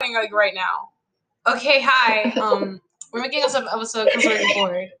recording like right now. Okay, hi. We're making this episode because we're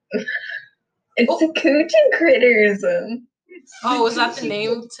bored. It's the Coochie Critters. Oh, is that the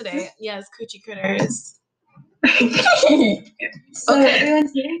name today? Yes, Coochie Critters. So Okay.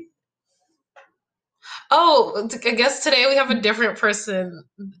 everyone's here. Oh, I guess today we have a different person.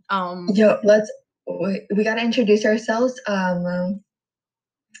 Yo, we gotta introduce ourselves.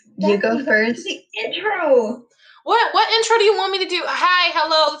 You go first. The intro. What intro do you want me to do? Hi,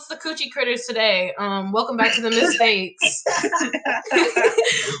 hello, it's the Coochie Critters today. Welcome back to the mistakes.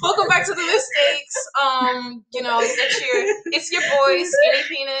 Welcome back to the mistakes. You know, it's your boy, Skinny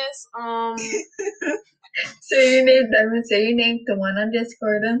Penis. Say your name, Diamond. Say your name. The one on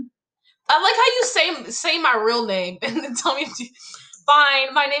Discord. I like how you say my real name and then tell me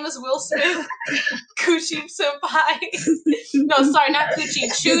fine, my name is Will Smith, Coochie Senpai. No, sorry, not Coochie,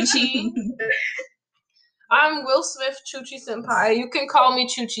 Choochie. I'm Will Smith, Choochie Senpai. You can call me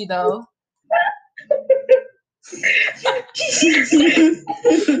Choochie though.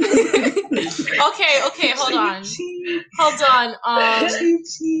 Okay, hold on.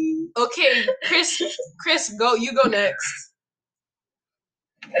 Okay, Chris, you go next.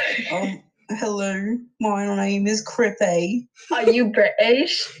 Hello, my name is Crippy. Are you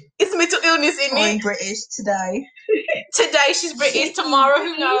British? It's mental illness, isn't it? I'm British today. Today she's British, tomorrow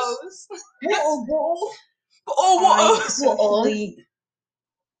who knows?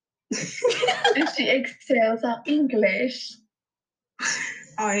 She excels at English.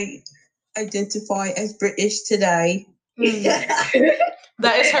 I identify as British today.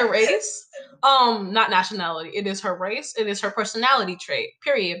 That is her race. Not nationality. It is her race. It is her personality trait.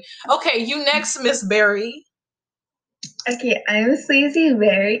 Period. Okay, you next, Miss Berry. Okay, I'm Sleazy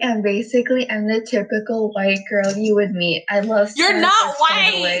Berry, and basically I'm the typical white girl you would meet. I love. You're not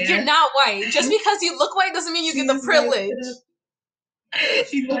white. You're not white. Just because you look white doesn't mean you get the privilege.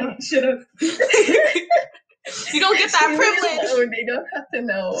 She's like, shut up. You don't get that privilege. Oh, they don't have to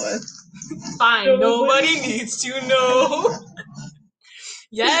know. Fine. Nobody needs to know.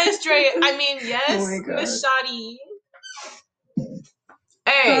 Yes, Dre. Yes, Miss Shotty.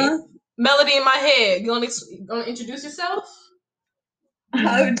 Hey, Melody in my head. You gonna introduce yourself?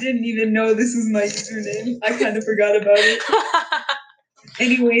 I didn't even know this was my username. I kind of forgot about it.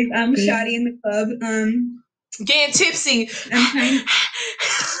 Anyways, I'm Shotty in the club. Getting tipsy. I'm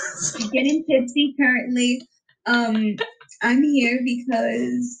getting tipsy currently. I'm here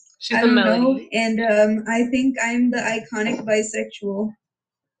because she's I a don't Melody. know, and I think I'm the iconic bisexual.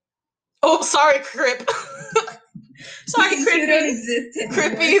 Oh, sorry, Crip. Sorry, You Crippy. don't exist anymore.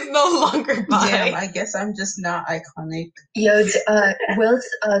 Crippy is no longer bi. Yeah, I guess I'm just not iconic. Yo, Will's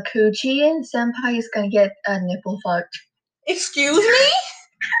Coochie and Senpai is gonna get nipple fucked. Excuse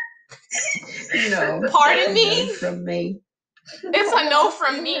me? No. Pardon me? No from me. It's a no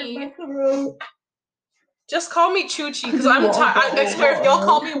from me. Just call me Choochie, because I'm tired. I swear, if y'all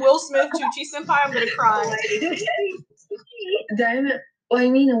call me Will Smith, Choochie Senpai, I'm gonna cry. Diamond. Well, I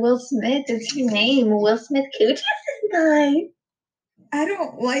mean, Will Smith is your name. Will Smith Coochie Senpai. I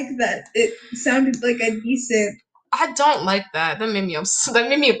don't like that. It sounded like a decent. I don't like that. That made me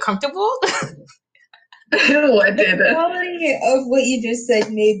uncomfortable. What did The quality of what you just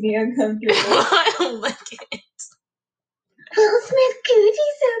said made me uncomfortable. I don't like it. Will Smith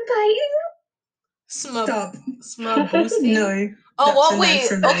Coochie Senpai. Smub boosting. No. Oh, well,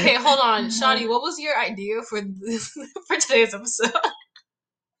 wait. Okay, hold on. Shawty, what was your idea for today's episode?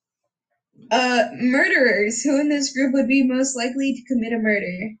 Murderers. Who in this group would be most likely to commit a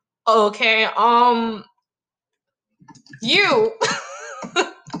murder? Okay, you.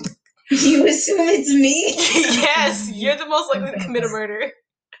 You assume it's me? Yes, you're the most likely to commit a murder.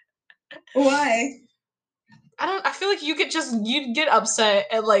 Why? I feel like you'd get upset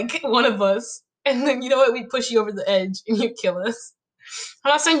at like one of us, and then you know what, we'd push you over the edge and you'd kill us.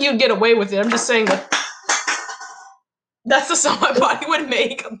 I'm not saying you'd get away with it, I'm just saying that that's the sound my body would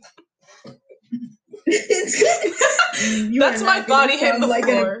make. That's my body hitting the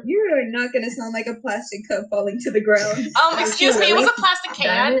floor. You are not gonna sound like a plastic cup falling to the ground. Excuse me, it was a plastic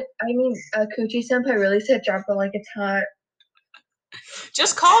can. Coochie Senpai really said drop it like it's hot.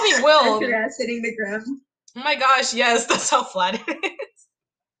 Just call me Will. That's your ass hitting the ground. Oh my gosh, yes, that's how flat it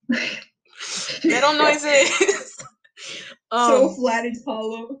is. Metal noises. So flat it's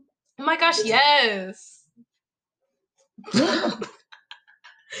hollow. Oh my gosh, yes.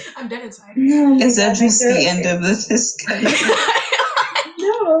 I'm dead inside. No, is that just the end of the discussion?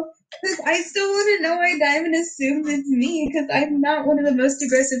 No, because I still want to know why Diamond assumes it's me, because I'm not one of the most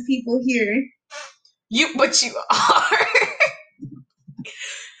aggressive people here. But you are.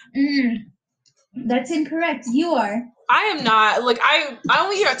 That's incorrect. You are. I am not. Like, I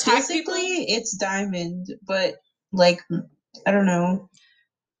only hear attack people. Basically, it's Diamond, but like, I don't know.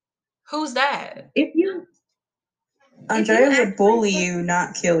 Who's that? If you Andrea would act bully like- you,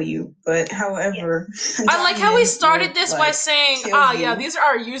 not kill you. But however, I like how we Diamond started would, this by like, saying, kill yeah, you. these are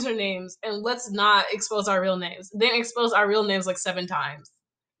our usernames, and let's not expose our real names. Then expose our real names like 7 times.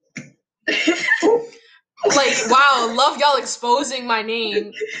 Like, wow, love y'all exposing my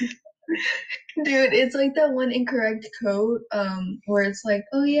name. Dude, it's like that one incorrect quote, where it's like,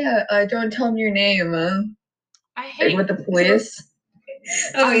 oh yeah, don't tell them your name, I like hate. with the police.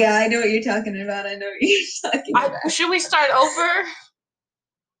 Oh yeah, I know what you're talking about. I know what you're talking about. Should we start over?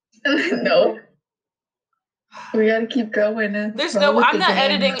 No. We gotta keep going. There's roll no. with I'm the not game.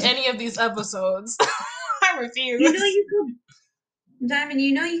 editing any of these episodes. I refuse. You know you could, Diamond.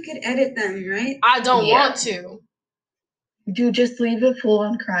 You know you could edit them, right? I don't Yeah. want to. Dude, just leave it full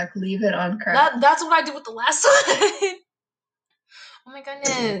on crack. Leave it on crack. That's what I did with the last one. Oh my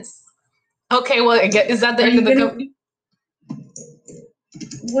goodness. Okay, well, is that the Are end of you the? gonna-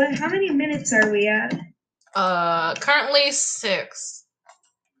 What? How many minutes are we at? Currently 6.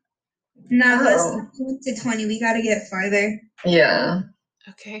 No, let's Oh. not go to 20. We gotta get farther. Yeah.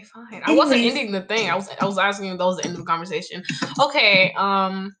 Okay, fine. I wasn't Anyways. ending the thing. I was asking if that was the end of the conversation. Okay.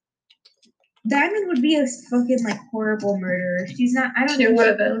 Diamond would be a fucking like horrible murderer. She's not. I don't She think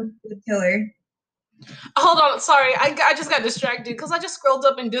would. would kill her. Hold on. Sorry, I just got distracted because I just scrolled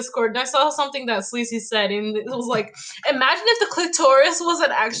up in Discord and I saw something that Sleazy said, and it was like, imagine if the clitoris was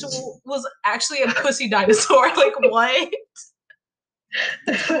actually a pussy dinosaur. Like what?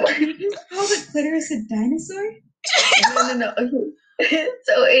 Did you just call the clitoris a dinosaur? No.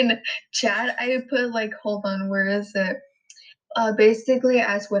 So in chat, I put like, hold on, where is it? Basically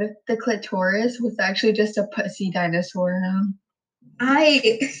asked what if the clitoris was actually just a pussy dinosaur?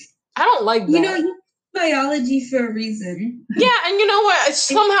 I don't like that. You know, you biology for a reason. Yeah, and you know what?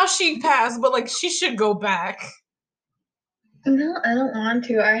 Somehow she passed, but like she should go back. No, I don't want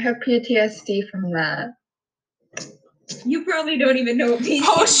to. I have PTSD from that. You probably don't even know what PTSD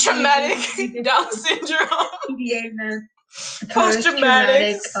Post-traumatic Down syndrome. PDA, man.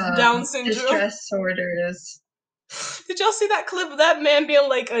 Post-traumatic Down syndrome. Distress disorders. Did y'all see that clip of that man being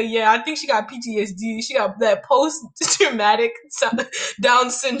like, yeah, I think she got PTSD. She got that post-traumatic Down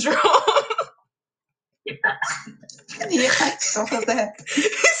syndrome. Yeah, I saw that. He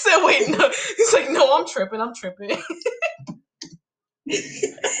said, wait, no. He's like, no, I'm tripping.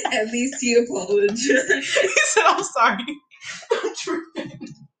 At least you apologized. He said, I'm sorry. I'm tripping.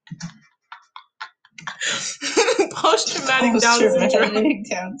 Post-traumatic Down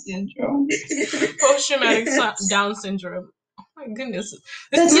syndrome. Post-traumatic Down syndrome. Oh my goodness.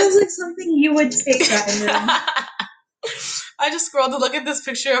 That sounds like something you would take, Diamond. I just scrolled to look at this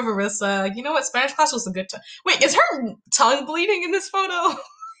picture of Arissa. You know what? Spanish class was a good time. Wait, is her tongue bleeding in this photo?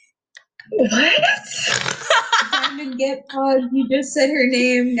 What? Diamond, get paused. You just said her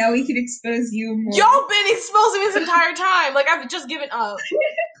name. Now we can expose you more. Y'all been exposing me this entire time. Like, I've just given up.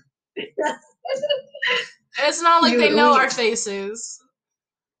 And it's not like they know our faces.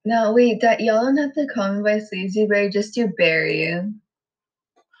 No, wait, that y'all don't have to comment by Sleazy Bear, just do Barry.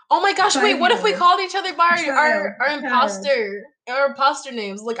 Oh my gosh, wait, what if we called each other by our imposter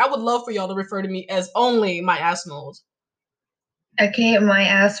names? Like, I would love for y'all to refer to me as only my ass mold. Okay, my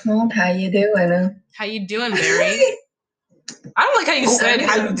ass mold, how you doing? How you doing, Barry? I don't like how you said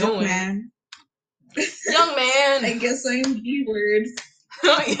how you doing. Man. Young man. I guess I'm B-word.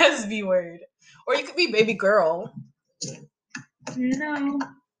 Yes, B-word. Or you could be baby girl. No,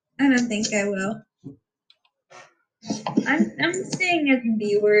 I don't think I will. I'm staying as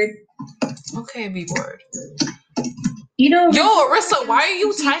B-word. Okay, B-word. You know, yo, Arissa, why are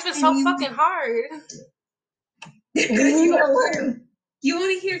you typing so fucking hard? You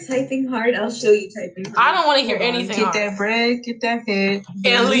want to hear typing hard? I'll show you typing hard. I don't want to hear anything Get hard. that bread, get that head.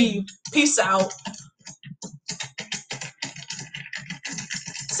 And leave. Peace out.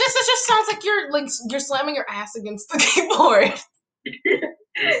 Sis, it just sounds like you're slamming your ass against the keyboard.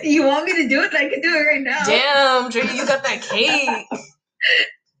 You want me to do it? I can do it right now. Damn, Dre, you got that cake.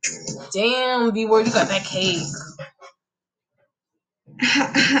 Damn, B-word, you got that cake.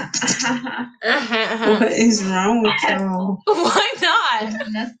 What is wrong with y'all? Why not?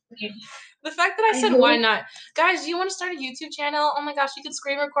 The fact that I said why not. Guys, do you want to start a YouTube channel? Oh my gosh, you could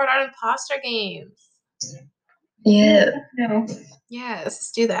screen record our imposter games. Yeah. No. Yes,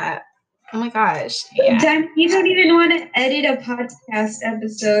 let's do that. Oh my gosh. Yeah. Damn, you don't even want to edit a podcast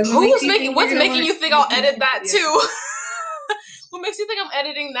episode. What's making you think I'll edit that too? What makes you think I'm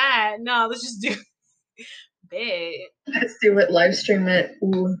editing that? No, let's just do it. Let's do it, live stream it.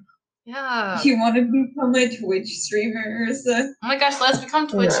 Ooh. Yeah. You want to become a Twitch streamer, Ursa? Oh my gosh, let's become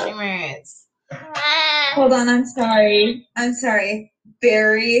Twitch No. streamers. Hold on, I'm sorry.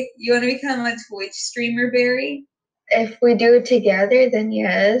 Barry, you want to become a Twitch streamer, Barry? If we do it together, then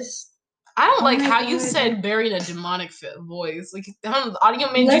yes. I don't Oh like my how you God. said Barry in a demonic voice. Like, the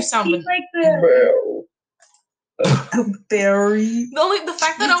audio made you Let's sound. keep like the. Barry. The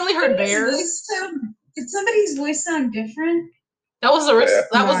fact that I only heard bear. Did somebody's voice sound different? That was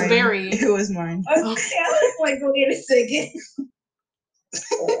that was Mine. Barry. It was mine. Okay, I was like, wait a second.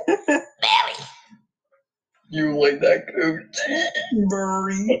 Barry. You like that, coach?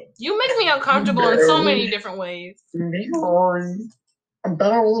 Barry. You make me uncomfortable in so many different ways. Barry.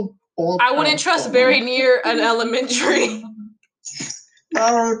 I wouldn't trust Barry near an elementary.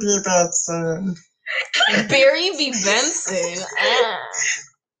 Barry B. Benson. Barry B. Benson.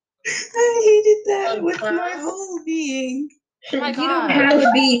 I hated that with my whole being. Oh my You don't god. have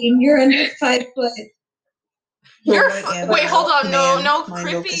a being. You're under 5 foot. Wait, hold on. No, My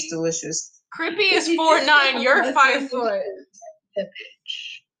milk is Crippy. delicious. Crippy is 4'9". You're 5 foot.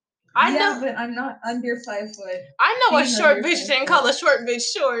 I know. but I'm not under 5 foot. I know a She's short under bitch 5 didn't foot. call a short bitch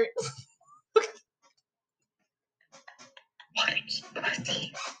short.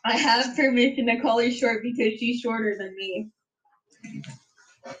 I have permission to call her short because she's shorter than me.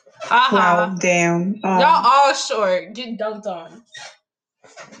 Haha. Wow, damn. Y'all all short. Get dunked on.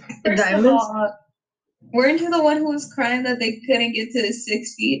 First of all, weren't you the one who was crying that they couldn't get to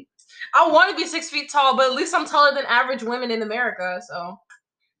 6 feet? I want to be 6 feet tall, but at least I'm taller than average women in America. So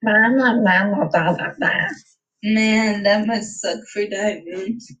Man, that must suck for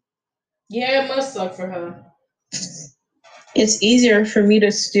Diamond. yeah, it must suck for her. It's easier for me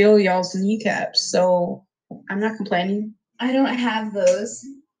to steal y'all's kneecaps, so I'm not complaining. I don't have those.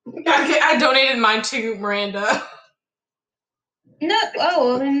 I donated mine to Miranda. No,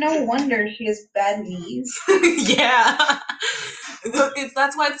 well, then no wonder she has bad knees. Yeah.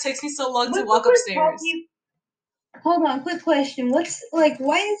 That's why it takes me so long to walk upstairs. Hold on, quick question. What's like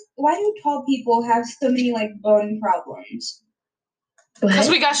why do tall people have so many like bone problems? Because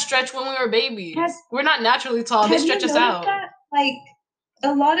we got stretched when we were babies. We're not naturally tall. They stretch us out. That? Like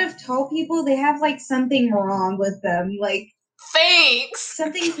a lot of tall people, they have like something wrong with them. Like Thanks.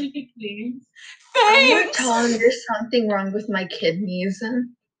 something physically. I'm not Thanks. tall and there's something wrong with my kidneys.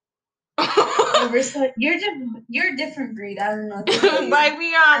 You're a different breed. I don't know.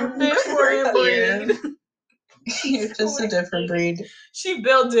 Maybe I'm different breed. You're just a different breed. She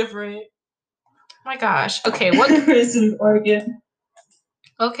built different. My gosh. Okay, what? Person organ.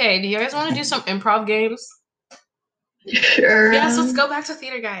 Okay, do you guys want to do some improv games? Sure. Yes, let's go back to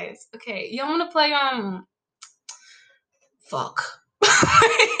theater, guys. Okay, y'all want to play fuck.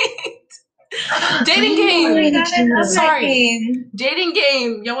 Dating game. Sorry. Dating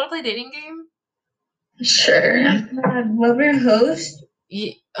game. Y'all want to play dating game? Sure. Lover host.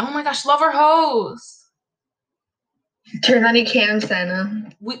 Yeah. Oh my gosh, lover host. Turn on your cam, Santa.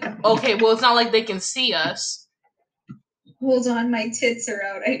 Okay, well, it's not like they can see us. Hold on, my tits are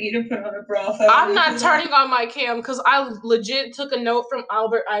out. I need to put on a bra. I'm not turning on my cam because I legit took a note from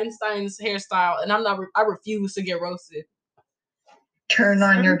Albert Einstein's hairstyle, and I refuse to get roasted. Turn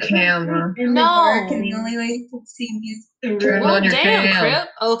on your camera. In the dark, and the only way to see me is through. Turn on your damn, cam. Crip.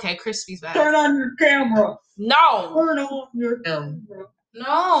 Okay, Crispy's back. Turn on your camera. No. Turn on your camera.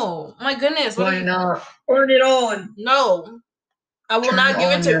 No. My goodness. Why not? Turn it on. No. I will not give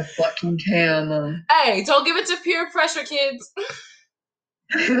it to your fucking camera. Hey, don't give it to peer pressure, kids.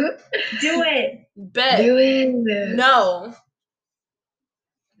 Do it. Bet. Do it. No.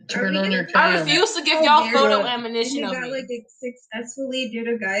 Turn on your I camera. refuse to give y'all photo ammunition of got me. like successfully did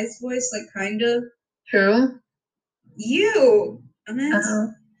a guy's voice, like kind of. Who? You.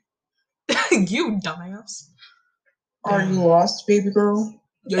 You dumbass. Are you lost, baby girl?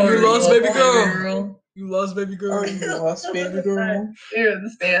 Yeah, you lost, baby girl. You lost, baby girl. Are you lost, baby girl? Ew,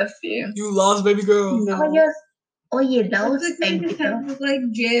 this nasty. You lost, baby girl. No. Oh, you That lost, was baby girl. like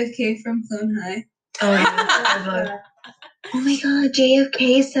JFK from Clone High. Oh, yeah. Oh my god,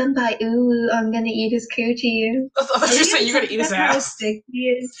 JFK senpai. Ooh, I'm gonna eat his coochie. I thought you said you're gonna eat his How ass. thick he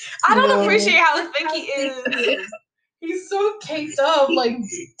is. I don't No. appreciate how thick he is. He's so caked up. Like,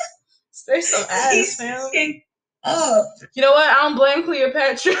 there's some ass, fam. Oh, You know what? I don't blame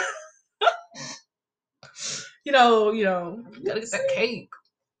Cleopatra. you know, gotta get that cake.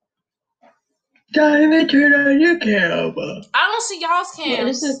 Diamond, turn on your camera. I don't see y'all's What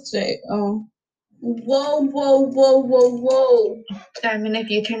cams. does it say? Oh. whoa. Diamond, if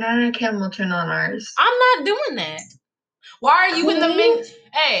you turn on our camera, we'll turn on ours. I'm not doing that. Why are you in the menu?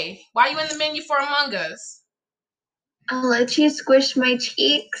 Hey, why are you in the menu for Among Us? I'll let you squish my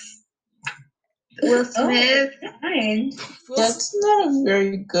cheeks. Will Smith. Fine. That's not a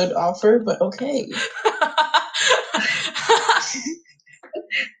very good offer, but okay.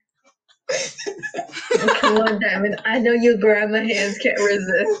 Come on, Diamond. I know your grandma hands can't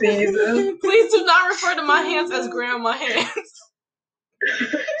resist these. Please do not refer to my hands as grandma hands.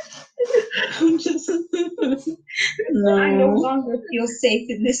 No. I no longer feel safe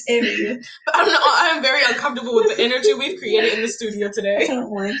in this area. I'm very uncomfortable with the energy we've created in the studio I today.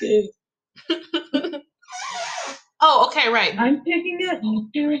 don't like it. Oh, okay, right. I'm picking up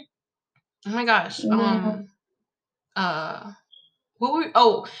you. Oh my gosh. What were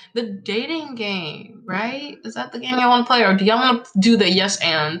the dating game, right? Is that the game y'all want to play, or do y'all want to do the yes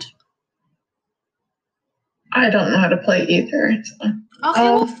and? I don't know how to play either. So. Okay,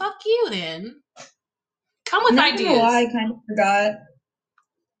 well, fuck you then. Come with Not ideas. gonna lie, I kind of forgot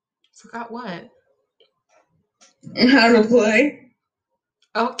Forgot what? how to play.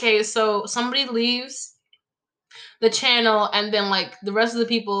 Okay, so somebody leaves the channel, and then like the rest of the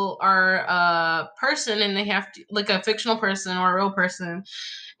people are a person, and they have to, like, a fictional person or a real person,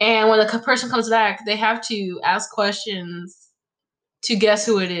 and when the person comes back, they have to ask questions to guess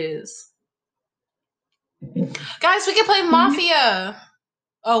who it is. Guys, we can play Mafia.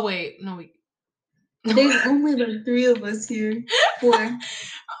 Oh wait, no, There's only like 3 of us here. 4.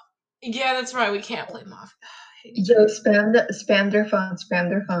 Yeah, that's right. We can't play Mafia. Yo, spam their phones. Spam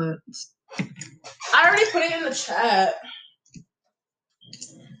their phones. I already put it in the chat.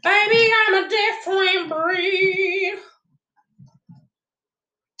 Baby, I'm a different breed.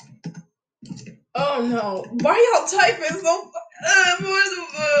 Oh no. Why y'all typing so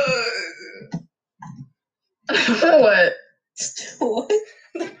What? What?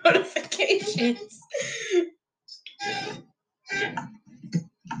 the notifications?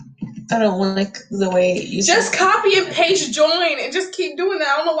 I don't like the way you Just copy and paste join and just keep doing that.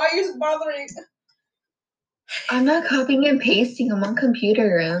 I don't know why you're bothering. I'm not copying and pasting. I'm on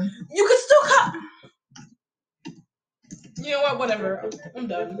computer. You can still copy. You know what? Whatever. I'm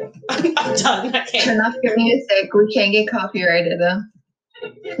done. I'm done. I can't. Turn off your music. We can't get copyrighted though.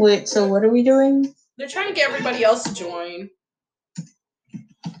 Wait, so what are we doing? They're trying to get everybody else to join.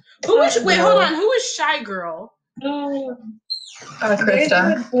 Who is? Wait, hold on. Who is Shy Girl? Krista.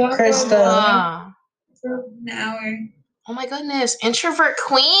 Krista. For an hour. Oh my goodness, introvert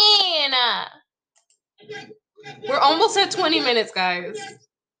queen. We're almost at 20 minutes, guys.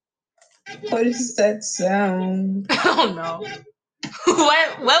 What does that sound? I don't know.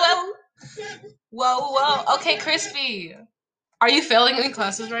 Whoa. Okay, Crispy. Are you failing any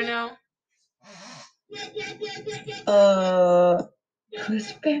classes right now?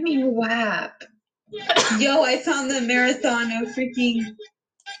 Who's spamming WAP? Yo, I found the marathon of freaking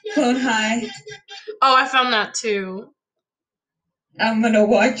Clone High. Oh, I found that too. I'm gonna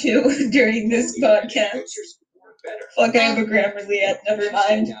watch it during this podcast. Fuck, I have a Grammarly at. Never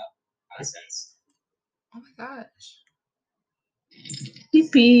mind. Oh my gosh.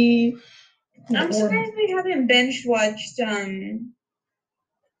 Pee-pee. I'm surprised we haven't binge watched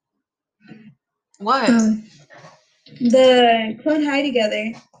What? the Clone High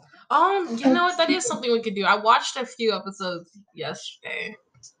together. You know what? That is something we could do. I watched a few episodes yesterday.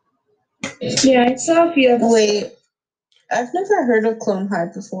 Yeah, I saw a few episodes. Wait, I've never heard of Clone High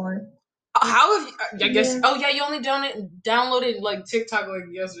before. How have you? I guess. Yeah. Oh yeah, you only downloaded like TikTok like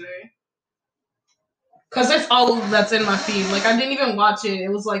yesterday. Cause that's all that's in my feed. Like I didn't even watch it. It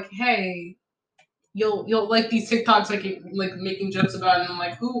was like, hey, you'll like these TikToks like making jokes about it. And I'm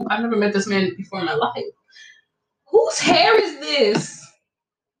like, ooh, I've never met this man before in my life. Whose hair is this?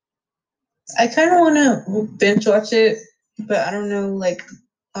 I kind of want to binge watch it, but I don't know like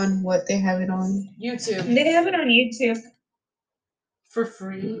on what they have it on. YouTube. They have it on YouTube For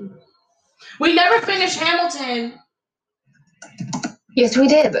free. We never finished Hamilton. Yes, we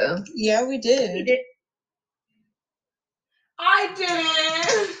did. Yeah, we did. I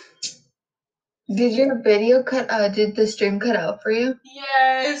didn't. Did your video did the stream cut out for you?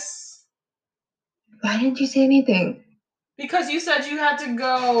 Yes. Why didn't you say anything? Because you said you had to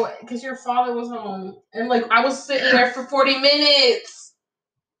go because your father was home. And like I was sitting there for 40 minutes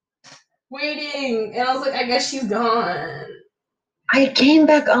waiting. And I was like, I guess she's gone. I came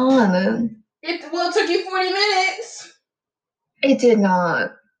back on. It took you 40 minutes. It did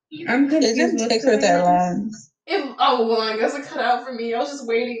not. I'm confused. It didn't take her that long. Well, I guess it cut out for me. I was just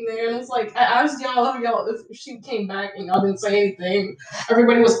waiting there, and it's like I asked y'all if she came back, and y'all didn't say anything.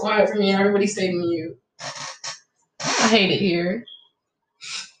 Everybody was quiet for me, and everybody stayed mute. I hate it here.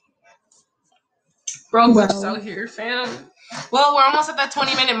 Bro, we're so here, fam. Well, we're almost at that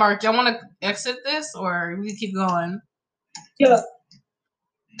 20-minute mark. Y'all want to exit this, or we keep going? Yeah.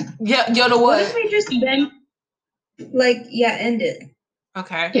 Yeah, Yoda What what? if we just then, end it?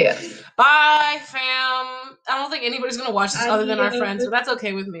 Okay. Yeah. Bye, fam. I don't think anybody's gonna watch this other than our friends, but that's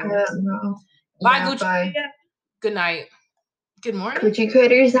okay with me. I don't know. Bye, Yeah, Gucci. bye. Good night. Good morning. Coochie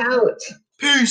critters out. Peace.